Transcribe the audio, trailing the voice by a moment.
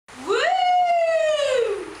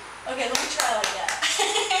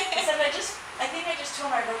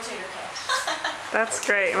That's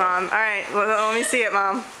great, Mom. All right, well, let me see it,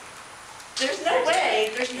 Mom. There's no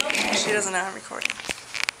way. There's no way. She doesn't know I'm recording.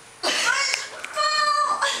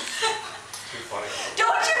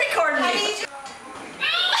 Don't you record me.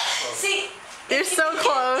 See, you're so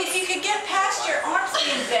close. If you could get past your arms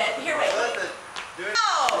being bent. Here, wait.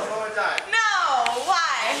 No. No.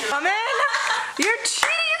 Why? Come in. You're cheating.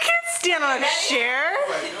 You can't stand on a chair.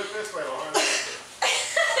 Do it this way, Lauren.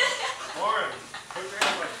 Lauren, put your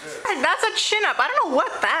hands like this. That's a chin up. I don't know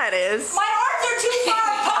what that is. My arms are too far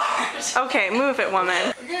apart. Okay, move it,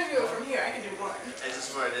 woman. We're gonna do it from here. I can do one. I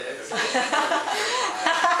just wanted to.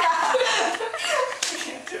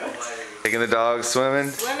 Taking the dog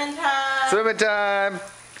swimming. Swimming time. Swimming time.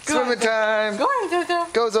 Swimming time. Go on, Zozo.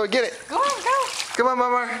 Go, Zoe, get it. Go on, go. Come on,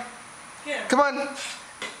 Mama. Yeah. Come on.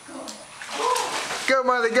 Go,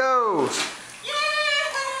 Marley, go.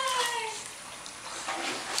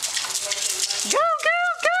 Go, go,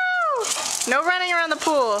 go. No running around the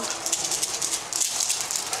pool.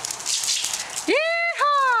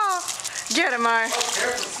 Yeehaw. Get him, Mar.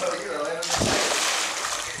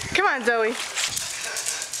 Come on, Zoe.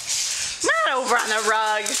 Not over on the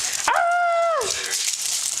rug. Ah!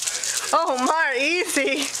 Oh, Mar,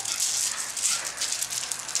 easy.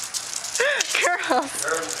 Girl.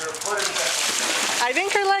 I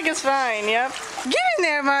think her leg is fine, yep. Get in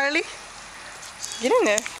there, Marley. Get in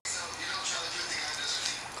there.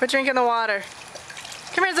 Quit drinking the water.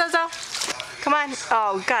 Come here, Zozo. Come on.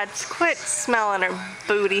 Oh, God, quit smelling her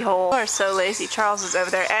booty hole. You are so lazy. Charles is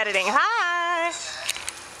over there editing. Hi.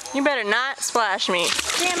 You better not splash me.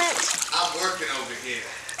 Damn it. I'm working over here.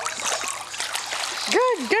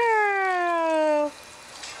 Good girl.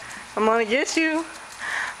 I'm gonna get you.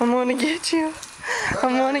 I'm gonna get you.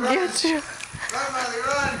 I'm gonna get you. Run, Marley,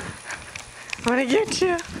 run. I'm gonna get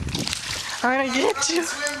you. I'm gonna get you.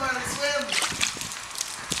 Swim, Marley, swim.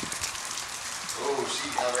 Oh, she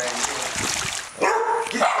already.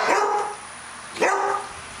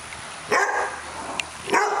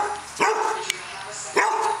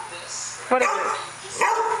 What is it?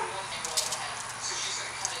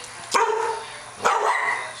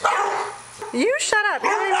 You shut up. You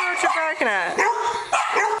don't even know what you're barking at.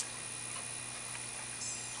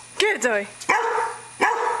 Get it, Zoe.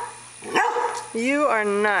 You are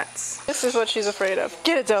nuts. This is what she's afraid of.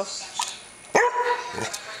 Get it, Zoe.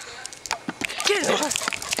 Get it, Zoe.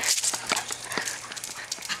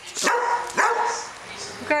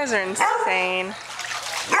 You guys are insane.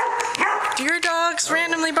 Do your dogs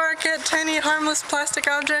randomly bark at tiny harmless plastic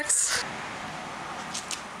objects?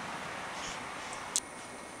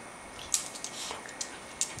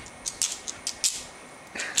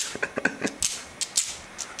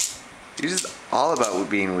 You're just all about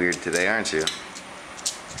being weird today, aren't you?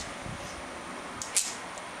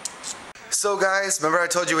 So guys, remember I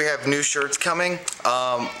told you we have new shirts coming?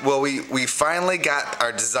 Well, we finally got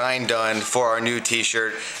our design done for our new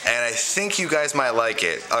t-shirt, and I think you guys might like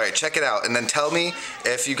it. Alright, check it out, and then tell me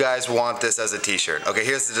if you guys want this as a t-shirt. Okay,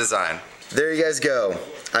 here's the design. There you guys go.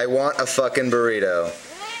 I want a fucking burrito.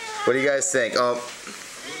 What do you guys think?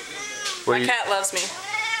 My cat loves me.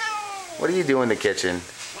 What are you doing in the kitchen?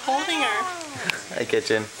 Holding her. Hi,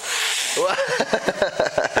 kitchen.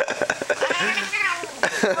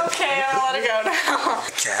 Okay, I'll let her go now.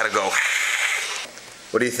 Gotta go.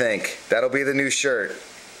 What do you think? That'll be the new shirt.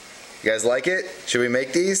 You guys like it? Should we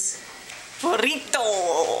make these?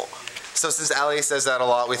 Burrito. So since Ali says that a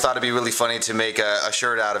lot, we thought it'd be really funny to make a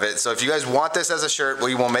shirt out of it. So if you guys want this as a shirt,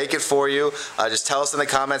 we will make it for you. Just tell us in the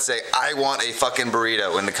comments, say, I want a fucking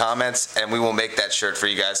burrito in the comments, and we will make that shirt for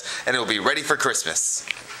you guys, and it will be ready for Christmas.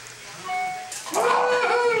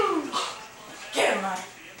 Get him, Mike.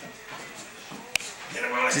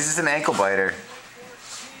 She's just an ankle biter.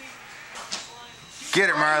 Get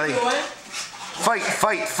her, Marley. Fight,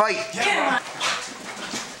 fight, fight. Get him.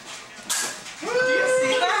 Do you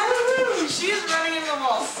see that? She's running into the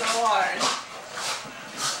wall so hard.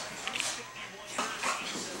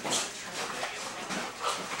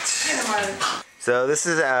 Get him, Marley. So this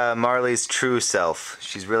is Marley's true self.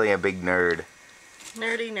 She's really a big nerd.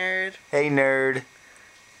 Nerdy nerd. Hey, nerd.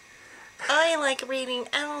 I like reading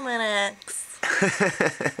almanacs.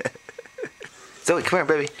 Zoe, come here,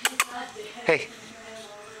 baby. Hey.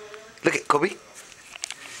 Look at Kobe.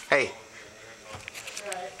 Hey.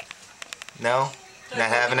 No? Not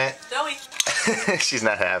having it? Zoe. She's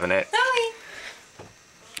not having it. Zoe.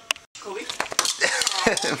 Kobe.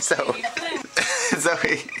 Zoe.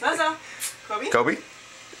 Zoe. Zozo. Kobe. Kobe?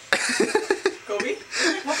 Kobe.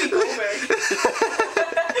 Whoopi Goldberg.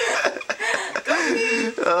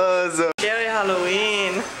 Oh, Zoe. Scary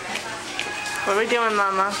Halloween. What are we doing,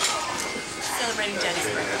 Mama? celebrating Daddy's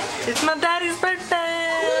birthday. It's my daddy's birthday!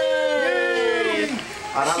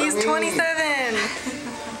 He's 27!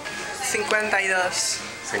 52.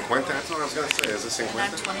 50? That's what I was going to say. Is it 50? I'm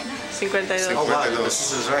 29. 52. Oh, wow.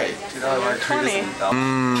 This is right. $20.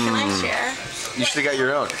 Can I share? You should have got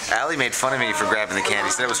your own. Allie made fun of me for grabbing the candy.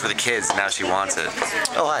 Said it was for the kids. Now she wants it.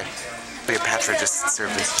 Oh, hi. Cleopatra just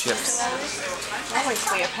served us chips. That was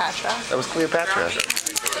Cleopatra. That was Cleopatra.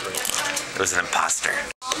 It was an imposter.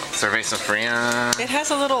 Serving some free. It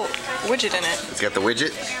has a little widget in it. It's got the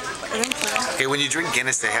widget. I think so. Okay, when you drink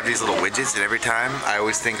Guinness, they have these little widgets, and every time I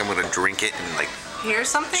always think I'm gonna drink it and like. Here's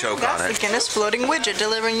something. Choke That's on the it. Guinness floating widget,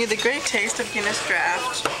 delivering you the great taste of Guinness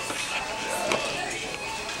draft.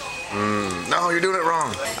 No, you're doing it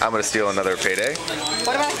wrong. I'm gonna steal another payday.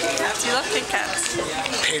 What about Kit Kats? You love Kit Kats.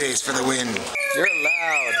 Paydays for the win. You're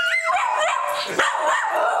loud.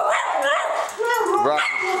 Rock.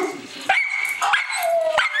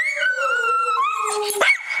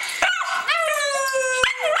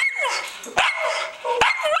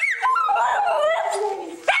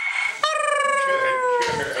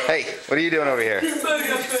 Hey, what are you doing over here?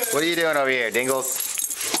 What are you doing over here, Dingles?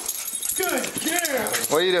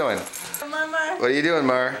 What are you doing? Mama. What are you doing,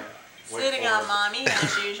 Mar? Sitting on mommy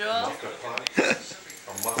as usual.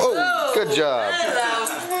 Oh, good job.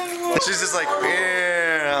 Hello. She's just like,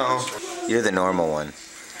 yeah. You're the normal one.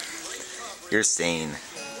 You're sane.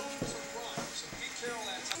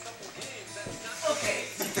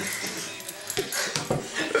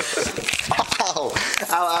 Ow! Ow,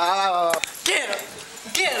 ow, ow. Get him!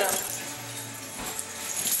 Get him!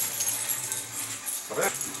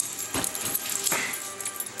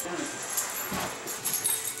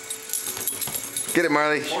 Get it,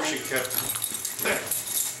 Marley. Or she kept.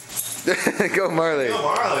 Go, Marley. Go,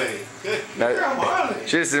 Marley. Good. No, Girl, Marley.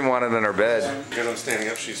 she just didn't want it in her bed. When I'm standing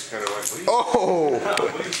up, she's kind of like, what are you Oh!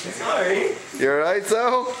 Sorry. You alright,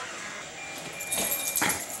 so?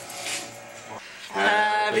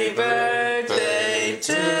 Happy birthday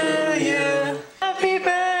to you. Happy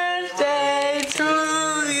birthday to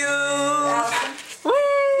you. Woo!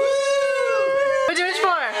 What'd you wish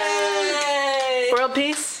for? World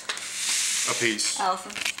peace? A piece.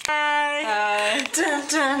 Allison. Hi. Dun,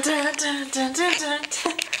 dun, dun, dun, dun, dun, dun.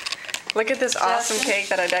 Look at this awesome cake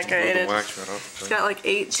that I decorated. Wax right off. It's got like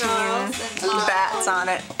 18 bats on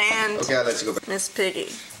it and Okay, I'll let you go back. Miss Piggy.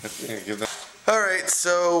 Yeah, give that. Alright,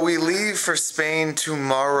 so we leave for Spain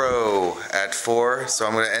tomorrow at 4. So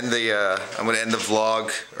I'm gonna end the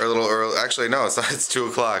vlog a little early. Actually, no, it's not. It's 2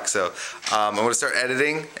 o'clock. So I'm gonna start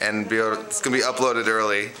editing and it's gonna be uploaded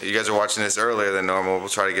early. You guys are watching this earlier than normal. We'll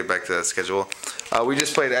try to get back to that schedule. We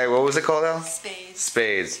just played. What was it called, Al? Spades.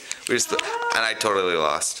 Spades. We just and I totally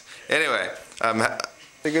lost. Anyway,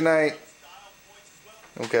 say good night.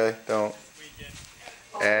 Okay, don't.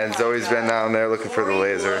 And Zoe's been down there looking for the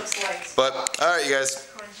laser. But, alright, you guys.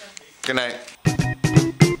 Good night.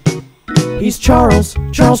 He's Charles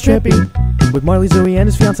Trippy, with Marley, Zoe, and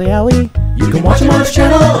his fiancée Allie. You can watch him on his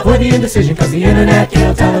channel, avoid the indecision, cause the internet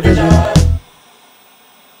killed television.